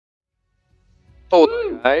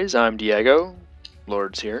Hello guys, I'm Diego.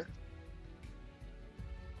 Lord's here.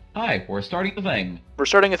 Hi, we're starting the thing. We're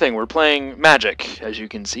starting a thing. We're playing Magic, as you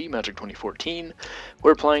can see, Magic 2014.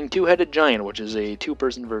 We're playing Two-Headed Giant, which is a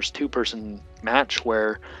two-person versus two-person match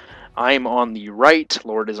where I'm on the right,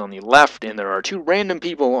 Lord is on the left, and there are two random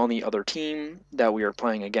people on the other team that we are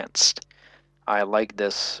playing against. I like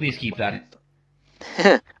this. Please keep that.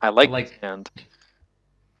 I like this hand.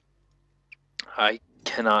 I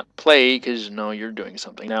cannot play because no, you're doing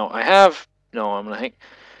something. Now I have no. I'm gonna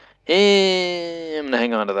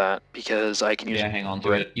hang on to that because I can use. Yeah, hang on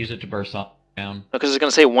to it. Use it to burst up down. Because I was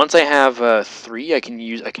gonna say once I have 3, I can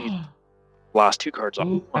use last 2 cards off.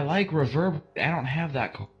 Ooh, I like reverb. I don't have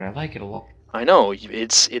that card. I like it a lot. I know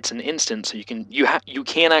it's an instant, so you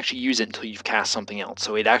can't actually use it until you've cast something else.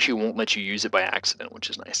 So it actually won't let you use it by accident, which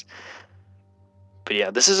is nice. But yeah,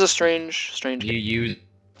 this is a strange. You use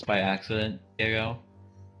it by accident, Diego?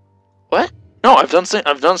 What? No, I've done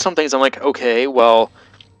some things. I'm like, okay, well,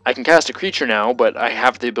 I can cast a creature now, but I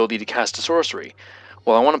have the ability to cast a sorcery.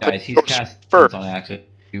 Well, I want to put he's cast first on accident.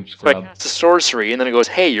 So I cast a sorcery, and then it goes,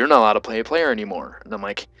 "Hey, you're not allowed to play a player anymore." And I'm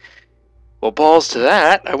like, "Well, balls to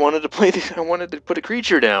that! I wanted to put a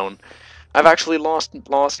creature down. I've actually lost.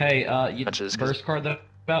 Hey, you burst card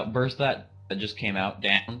that just came out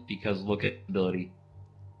down because look at ability.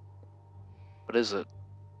 What is it?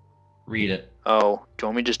 Read it. Oh, do you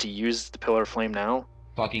want me just to use the Pillar of Flame now?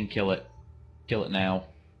 Fucking kill it. Kill it now.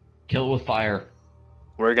 Kill it with fire.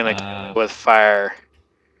 We're gonna kill it with fire.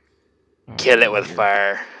 Kill it with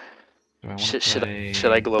fire. Should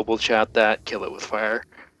I global chat that? Kill it with fire.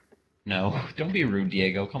 No, don't be rude,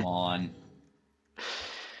 Diego. Come on.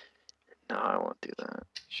 No, I won't do that.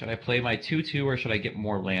 Should I play my 2/2 or should I get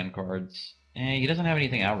more land cards? He doesn't have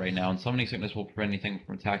anything out right now, and Summoning Sickness will prevent anything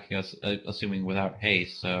from attacking us, assuming without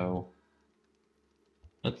haste, so...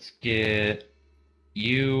 Let's get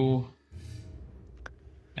you...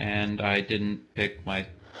 And I didn't pick my...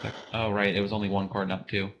 Oh, right, it was only 1 card, not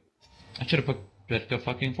 2. I should have picked a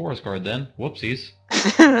fucking forest card then. Whoopsies.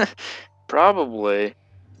 Probably.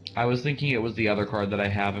 I was thinking it was the other card that I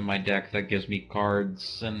have in my deck that gives me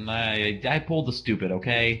cards, and I pulled the stupid,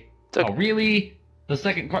 okay? Oh, really? The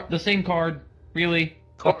same card? Really?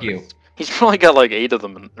 Fuck you. He's probably got like 8 of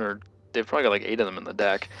them, or they've probably got like 8 of them in the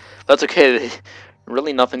deck. That's okay.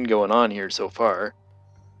 Really nothing going on here so far.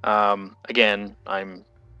 Again, I'm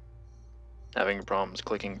having problems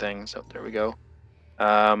clicking things. So there we go.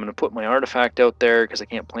 I'm gonna put my artifact out there because I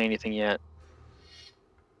can't play anything yet.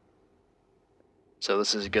 So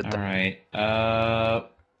this is a good thing. Alright,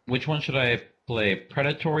 which one should I play?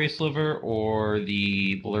 Predatory Sliver or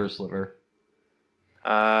the Blur Sliver?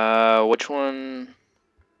 Which one?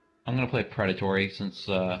 I'm gonna play Predatory since,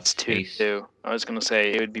 it's 2/2. I was gonna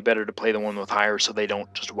say it would be better to play the one with higher so they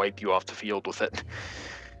don't just wipe you off the field with it.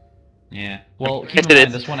 Yeah, well, keep in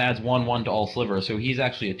mind, this one adds 1/1 to all slivers, so he's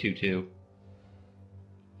actually a 2/2.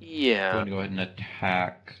 Yeah. I'm going to go ahead and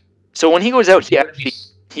attack. So when he goes out,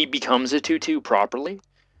 he becomes a 2/2 properly?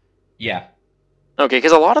 Yeah. Okay,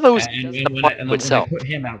 because a lot of those when I put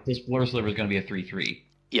him out, this Blur Sliver is going to be a 3/3.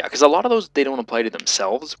 Yeah, because a lot of those, they don't apply to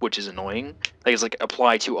themselves, which is annoying. Like, it's like,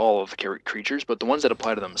 apply to all of the creatures, but the ones that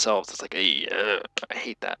apply to themselves, it's like, I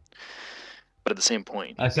hate that. But at the same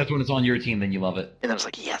point... Except when it's on your team, then you love it. And then it's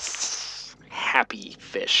like, yes! Happy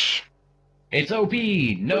fish. It's OP!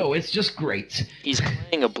 No, it's just great! He's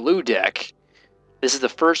playing a blue deck. This is the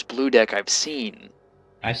first blue deck I've seen.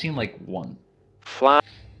 I've seen, like, 1.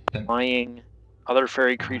 Flying... Other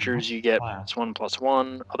fairy creatures you get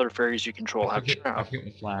 +1/+1. Other fairies you control have trap. I forget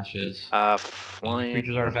what Flash is. Flying.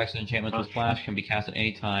 Creatures, artifacts, and enchantments with Flash can be cast at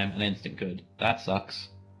any time, and instant good. That sucks.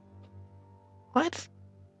 What?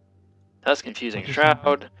 That's confusing.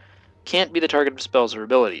 Shroud. Can't be the target of spells or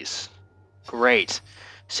abilities. Great.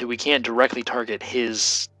 So we can't directly target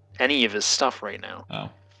any of his stuff right now. Oh.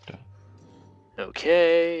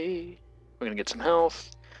 Okay. We're gonna get some health.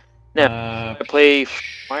 Now, I play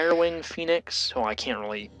Firewing Phoenix. Oh, I can't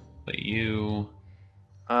really... Play you...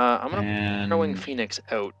 I'm gonna put Firewing Phoenix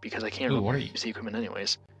out, because I can't really use the equipment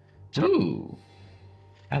anyways. So... Ooh!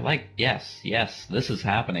 I like... Yes, this is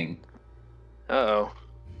happening. Uh-oh.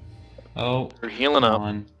 Oh, we're healing up.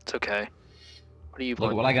 It's okay. What are you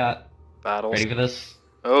playing? Look what I got. Battles. Ready for this?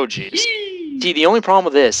 Oh, jeez. See, the only problem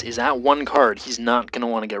with this is that 1 card he's not gonna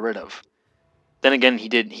want to get rid of. Then again,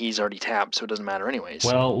 he's already tapped, so it doesn't matter anyways.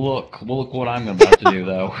 Well, look what I'm about to do,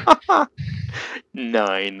 though.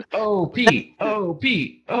 9. OP! OP!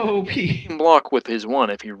 OP! He can block with his 1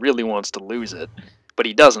 if he really wants to lose it. But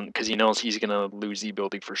he doesn't, because he knows he's gonna lose the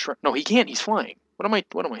ability for sure. No, he can't, he's flying. What am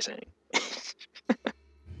I saying?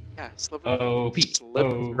 Yeah, Sliver. OP.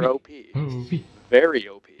 Slivers are OP. OP. OP. Very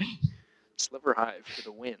OP. Sliver Hive for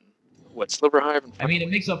the win. What, Sliver Hive and I mean, it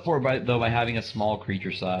makes up for it though by having a small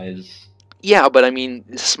creature size. Yeah, but I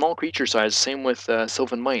mean, small creature size, same with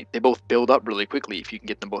Sylvan Might. They both build up really quickly if you can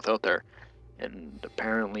get them both out there. And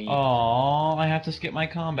apparently... Oh, I have to skip my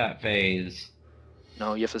combat phase.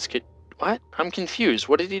 No, you have to skip... What? I'm confused.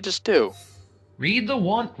 What did he just do? Read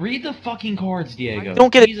the fucking cards, Diego. I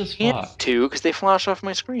don't get Jesus a chance fuck. to, because they flash off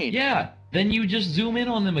my screen. Yeah, then you just zoom in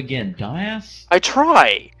on them again, dumbass. I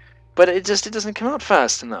try, but it doesn't come out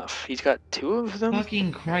fast enough. He's got 2 of them?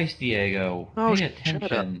 Fucking Christ, Diego. Oh, Pay shut up.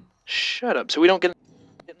 attention. Shut up. So we don't get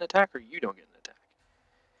an attack, or you don't get an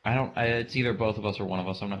attack? It's either both of us or one of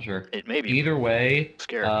us, I'm not sure. It may be. Either way,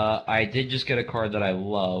 Scared. I did just get a card that I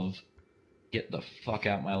love. Get the fuck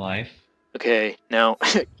out my life. Okay, now,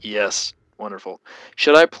 yes, wonderful.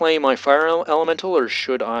 Should I play my fire elemental, or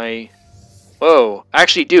should I... Whoa,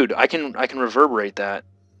 actually, dude, I can reverberate that.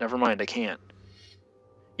 Never mind, I can't.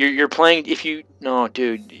 You're playing, if you... No,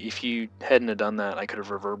 dude, if you hadn't have done that, I could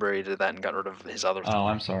have reverberated that and got rid of his other thing. Oh,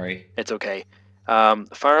 I'm sorry. It's okay.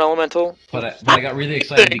 Fire elemental... But I got really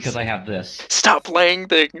excited because I have this. Stop playing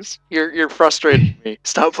things! You're frustrating me.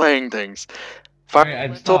 Stop playing things. Fire Alright,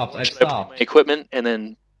 I've elemental, stopped, I've should I put stopped. my equipment, and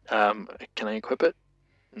then... can I equip it?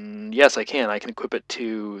 Yes, I can. I can equip it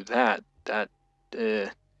to that. No.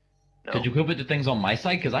 Could you equip it to things on my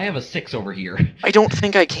side? Because I have a 6 over here. I don't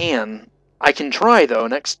think I can. I can try, though.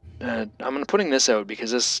 Next, I'm putting this out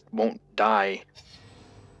because this won't die.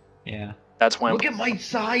 Yeah. That's why Look at my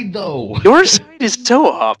side, though! Your side is so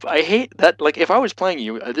up. I hate that. Like, if I was playing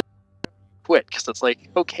you, I'd quit, because it's like,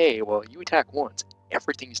 okay, well, you attack once.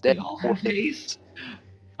 Everything's dead. Always.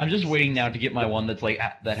 I'm just waiting now to get my one that's like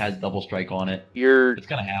that has double strike on it. You're It's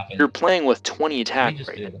gonna happen. You're playing with 20 He attack just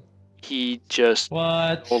right did. now. He just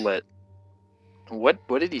What? stole it. What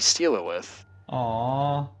did he steal it with?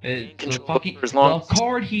 Aww. It's the Control fucking for as long the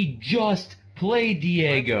card he just played,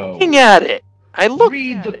 Diego. Looking at it. I looked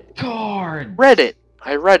Read at the it. card. Read it.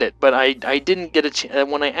 I read it, but I didn't get a chance.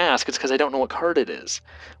 When I ask, it's because I don't know what card it is.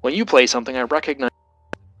 When you play something, I recognize.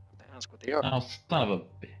 Ask what they are. Oh, son of a.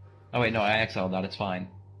 Oh wait, no, I exiled that. It's fine.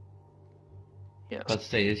 Yes. Let's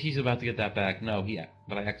say he's about to get that back. No,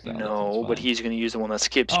 but I exiled it. So No, it's but fine. he's going to use the one that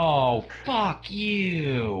skips. Oh, fuck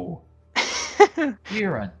you!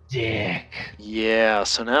 You're a dick. Yeah.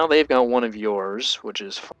 So now they've got one of yours, which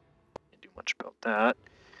is fine. Can't do much about that.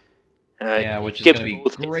 Yeah, which is skips gonna be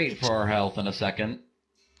both. great for our health in a second.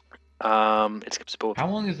 It skips both. How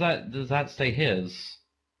long does that stay his?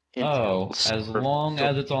 Until As silver. long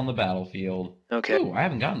as it's on the battlefield. Okay. Ooh, I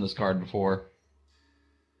haven't gotten this card before.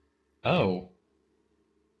 Oh.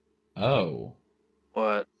 Oh.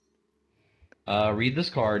 What? Read this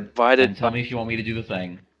card Divided and tell by- me if you want me to do the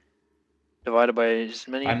thing. Divided by as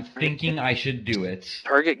many. I'm thinking I should do it.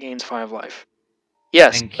 Target gains 5 life.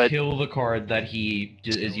 Yes, And but kill the card that he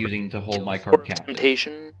is using to hold my for card captive.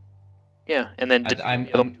 temptation. Yeah, and then I'm-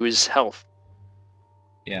 to his health.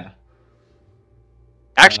 Yeah.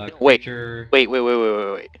 Actually, no, wait. Creature, Wait.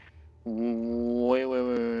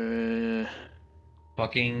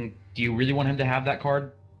 Fucking. Do you really want him to have that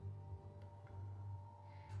card?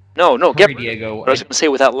 No, get Hurry, rid of it. Diego. But I was going to say,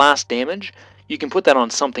 with that last damage, you can put that on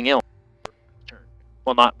something else.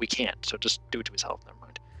 Well, we can't, so just do it to his health. Never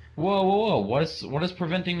mind. Whoa! What is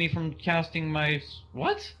preventing me from casting my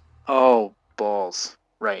what? Oh, balls.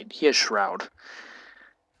 Right, he has Shroud.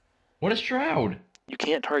 What is Shroud? You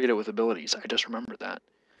can't target it with abilities. I just remembered that.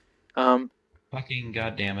 Fucking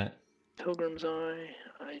goddamn it! Pilgrim's Eye.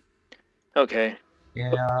 Okay.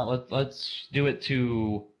 Yeah, let's do it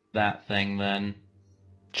to that thing then.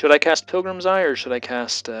 Should I cast Pilgrim's Eye or should I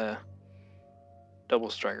cast Double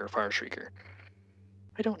Striker, Fire Shrieker?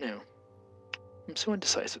 I don't know. I'm so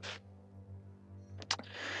indecisive.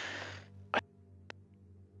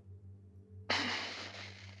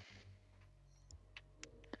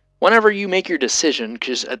 Whenever you make your decision,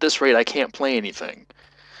 because at this rate I can't play anything.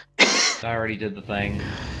 I already did the thing.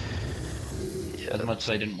 Yeah. As much as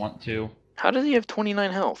I didn't want to. How does he have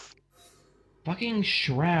 29 health? Fucking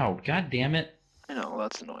Shroud. God damn it. I know,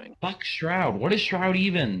 that's annoying. Fuck Shroud. What is Shroud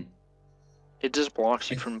even? It just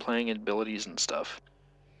blocks you from playing abilities and stuff.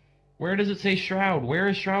 Where does it say Shroud? Where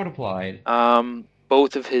is Shroud applied?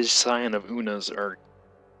 Both of his Scion of Unas are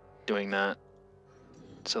doing that.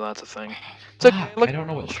 So that's a thing. It's okay, Fuck, look, I don't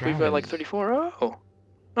know what we've Shroud got like is. 34. Oh.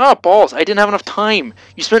 Ah, balls! I didn't have enough time!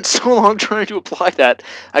 You spent so long trying to apply that,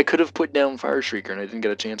 I could have put down Fire Shrieker and I didn't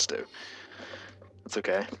get a chance to. That's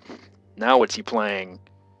okay. Now what's he playing?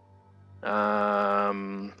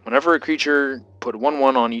 Whenever a creature put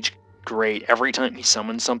 1/1 on each great, every time he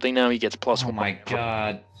summons something now he gets plus Oh 1. my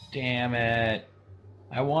god. Damn it.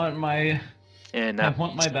 I want my And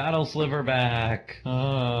battle sliver back.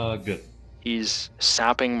 Ugh. he's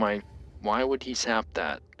sapping my... Why would he sap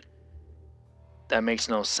that? That makes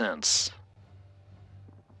no sense.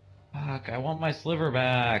 Fuck, I want my sliver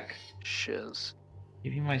back. Shiz.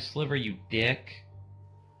 Give me my sliver, you dick.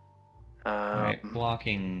 Alright,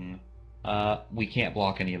 blocking. We can't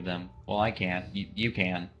block any of them. Well, I can't. You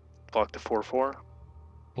can. Block the 4-4?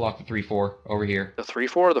 Block the 3-4 over here. The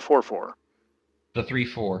 3-4 or the 4-4? The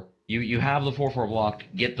 3-4. You have the 4-4 blocked.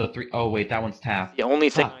 Get the 3... Oh, wait, that one's tapped. The only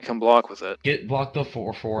thing I can block with it. Block the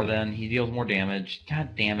 4-4 then. He deals more damage.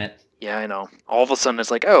 God damn it. Yeah, I know. All of a sudden it's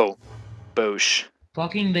like, oh, boosh.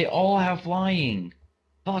 Fucking, they all have flying.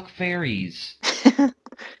 Fuck fairies.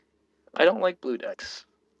 I don't like blue decks.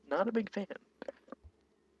 Not a big fan.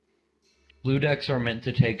 Blue decks are meant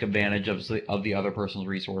to take advantage of the other person's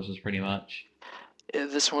resources, pretty much.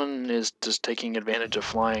 This one is just taking advantage of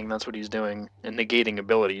flying. That's what he's doing, and negating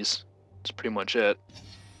abilities. That's pretty much it.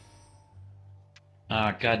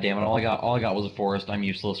 Ah, god damn it! All I got was a forest. I'm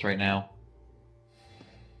useless right now.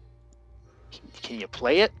 Can you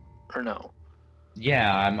play it or no?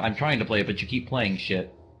 Yeah, I'm trying to play it, but you keep playing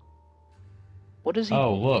shit. What is he?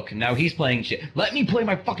 Oh, look, now he's playing shit. Let me play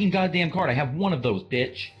my fucking goddamn card. I have one of those,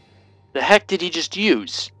 bitch. The heck did he just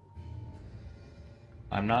use?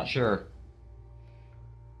 I'm not sure.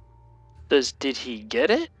 Did he get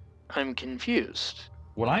it? I'm confused.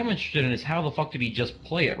 What I'm interested in is how the fuck did he just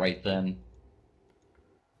play it right then?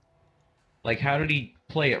 Like, how did he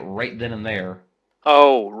play it right then and there?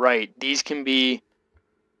 Oh, right. These can be...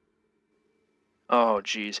 Oh,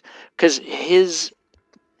 jeez. Because his...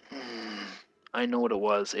 I know what it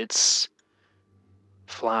was. It's...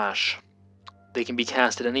 Flash. They can be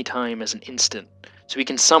cast at any time as an instant. So we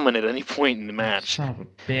can summon at any point in the match. Son of a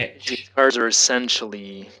bitch. These cards are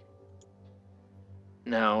essentially...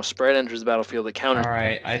 Now, Sprite enters the battlefield. The counter...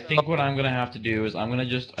 Alright, I think what I'm gonna have to do is I'm gonna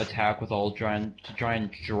just attack with all to try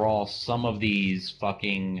and draw some of these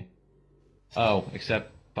fucking... Oh,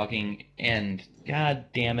 except fucking end. God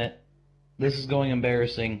damn it. This is going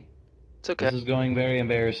embarrassing. It's okay. This is going very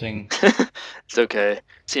embarrassing. It's okay.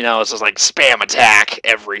 See, now it's just like spam attack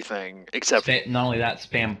everything, except... Not only that,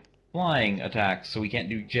 spam flying attacks, so we can't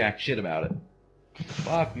do jack shit about it.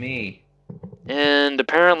 Fuck me. And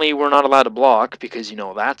apparently we're not allowed to block, because, you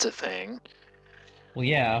know, that's a thing. Well,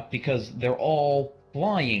 yeah, because they're all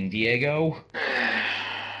flying, Diego.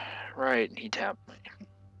 Right, he tapped me.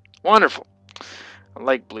 Wonderful. I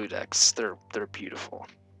like blue decks. They're beautiful.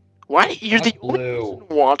 Why? You're the only one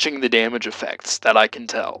watching the damage effects that I can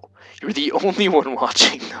tell. You're the only one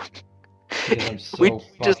watching them. Because I'm so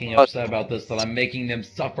fucking upset about this that I'm making them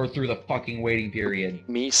suffer through the fucking waiting period.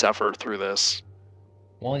 Me suffer through this.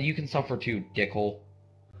 Well, you can suffer too, dickhole.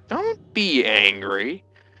 Don't be angry.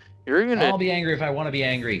 You're gonna... I'll be angry if I want to be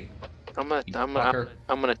angry. I'm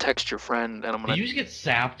gonna text your friend and I'm gonna... Did you just get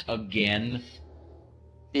sapped again?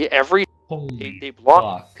 Yeah, Holy they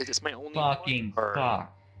block fuck. because it's my only Fucking card.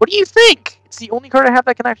 fuck. What do you think? It's the only card I have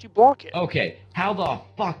that can actually block it. Okay, how the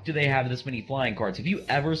fuck do they have this many flying cards? Have you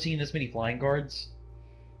ever seen this many flying cards?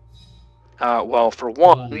 Well, for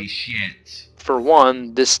one... Holy shit. For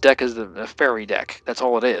one, this deck is a fairy deck. That's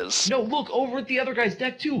all it is. No, look, over at the other guy's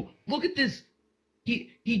deck too. Look at this. He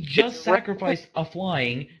just sacrificed a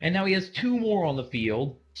flying, and now he has 2 more on the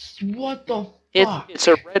field. What the fuck?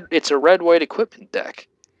 It's a red-white equipment deck.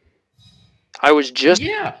 I was just...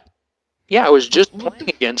 Yeah, I was just playing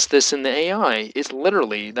against this in the AI. It's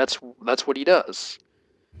literally, that's what he does.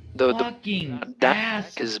 Fucking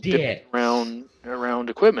deck is built around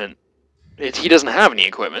equipment. He doesn't have any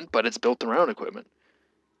equipment, but it's built around equipment.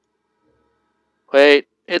 Wait,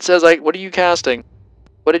 it says like, what are you casting?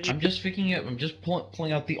 What did you? I'm just picking up. I'm just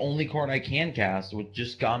pulling out the only card I can cast, which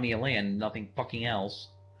just got me a land, nothing fucking else.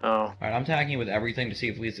 Oh. Alright, I'm attacking with everything to see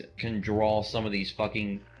if we can draw some of these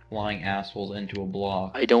fucking flying assholes into a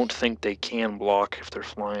block. I don't think they can block if they're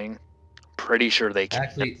flying. Pretty sure they can.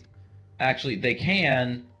 Actually, they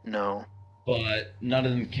can. No. But none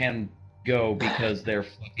of them can go because they're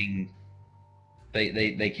fucking.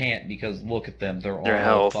 They can't because look at them. They're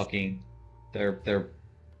all fucking. They're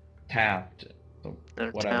tapped. So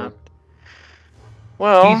they're whatever. Tapped.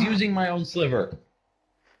 Well. He's using my own sliver.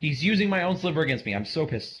 He's using my own sliver against me. I'm so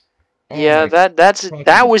pissed. Oh, yeah,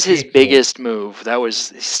 that was his biggest move. That was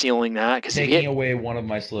stealing that because taking away one of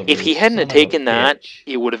my slivers. If he hadn't taken that,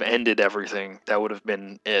 it would have ended everything. That would have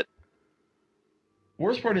been it.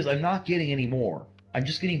 Worst part is I'm not getting any more. I'm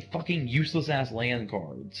just getting fucking useless ass land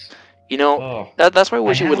cards. You know, that's why I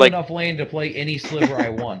wish it would like enough land to play any sliver I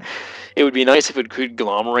want. It would be nice if it could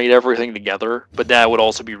agglomerate everything together, but that would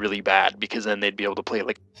also be really bad because then they'd be able to play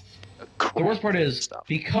like The worst part is, Stuff.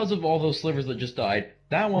 because of all those slivers that just died,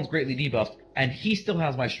 that one's greatly debuffed, and he still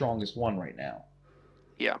has my strongest one right now.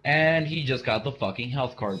 Yeah. And he just got the fucking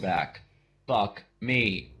health card back. Fuck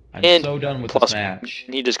me. I'm And so done with plus, this match.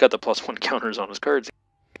 and he just got the +1 counters on his cards.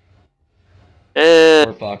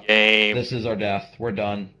 And We're fucked. game. This is our death. We're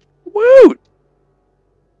done. Woot!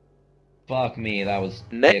 Fuck me, that was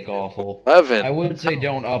Negative dick awful. 11. I would say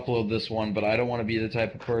don't upload this one, but I don't want to be the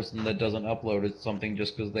type of person that doesn't upload something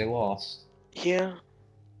just because they lost. Yeah.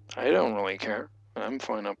 I don't really care. I'm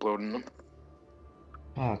fine uploading them.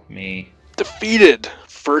 Fuck me. Defeated!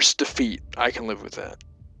 First defeat. I can live with that.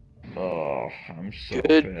 Oh, I'm so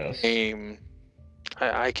Good pissed. game.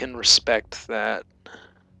 I can respect that.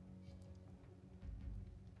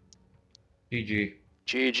 GG.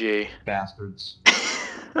 GG. Bastards.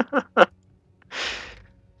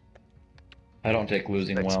 I don't take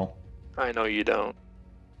losing Thanks. well. I know you don't.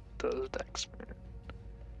 Those decks, man.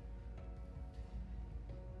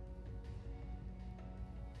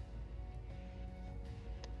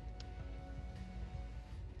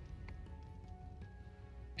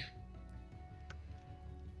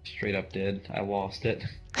 Straight up did. I lost it.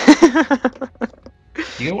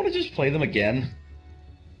 You want to just play them again?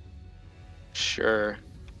 Sure.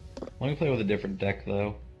 Let me play with a different deck,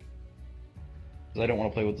 though. Because I don't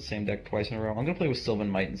want to play with the same deck twice in a row. I'm going to play with Sylvan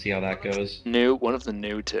Might and see how that goes. One of the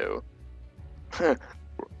new two. Well,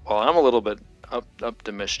 I'm a little bit up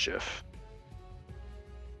to mischief.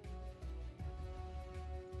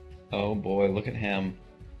 Oh boy, look at him.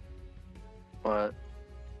 But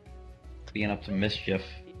Being up to mischief.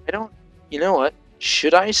 I don't. You know what?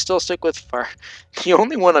 Should I still stick with fire? The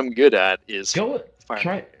only one I'm good at is Go fire.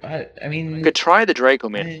 try. I mean. I could try the Draco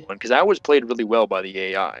Man I- one because that was played really well by the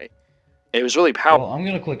AI. It was really powerful. Well, I'm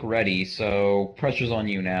going to click ready, so pressure's on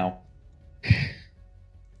you now.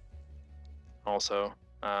 Also,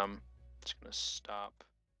 just gonna stop.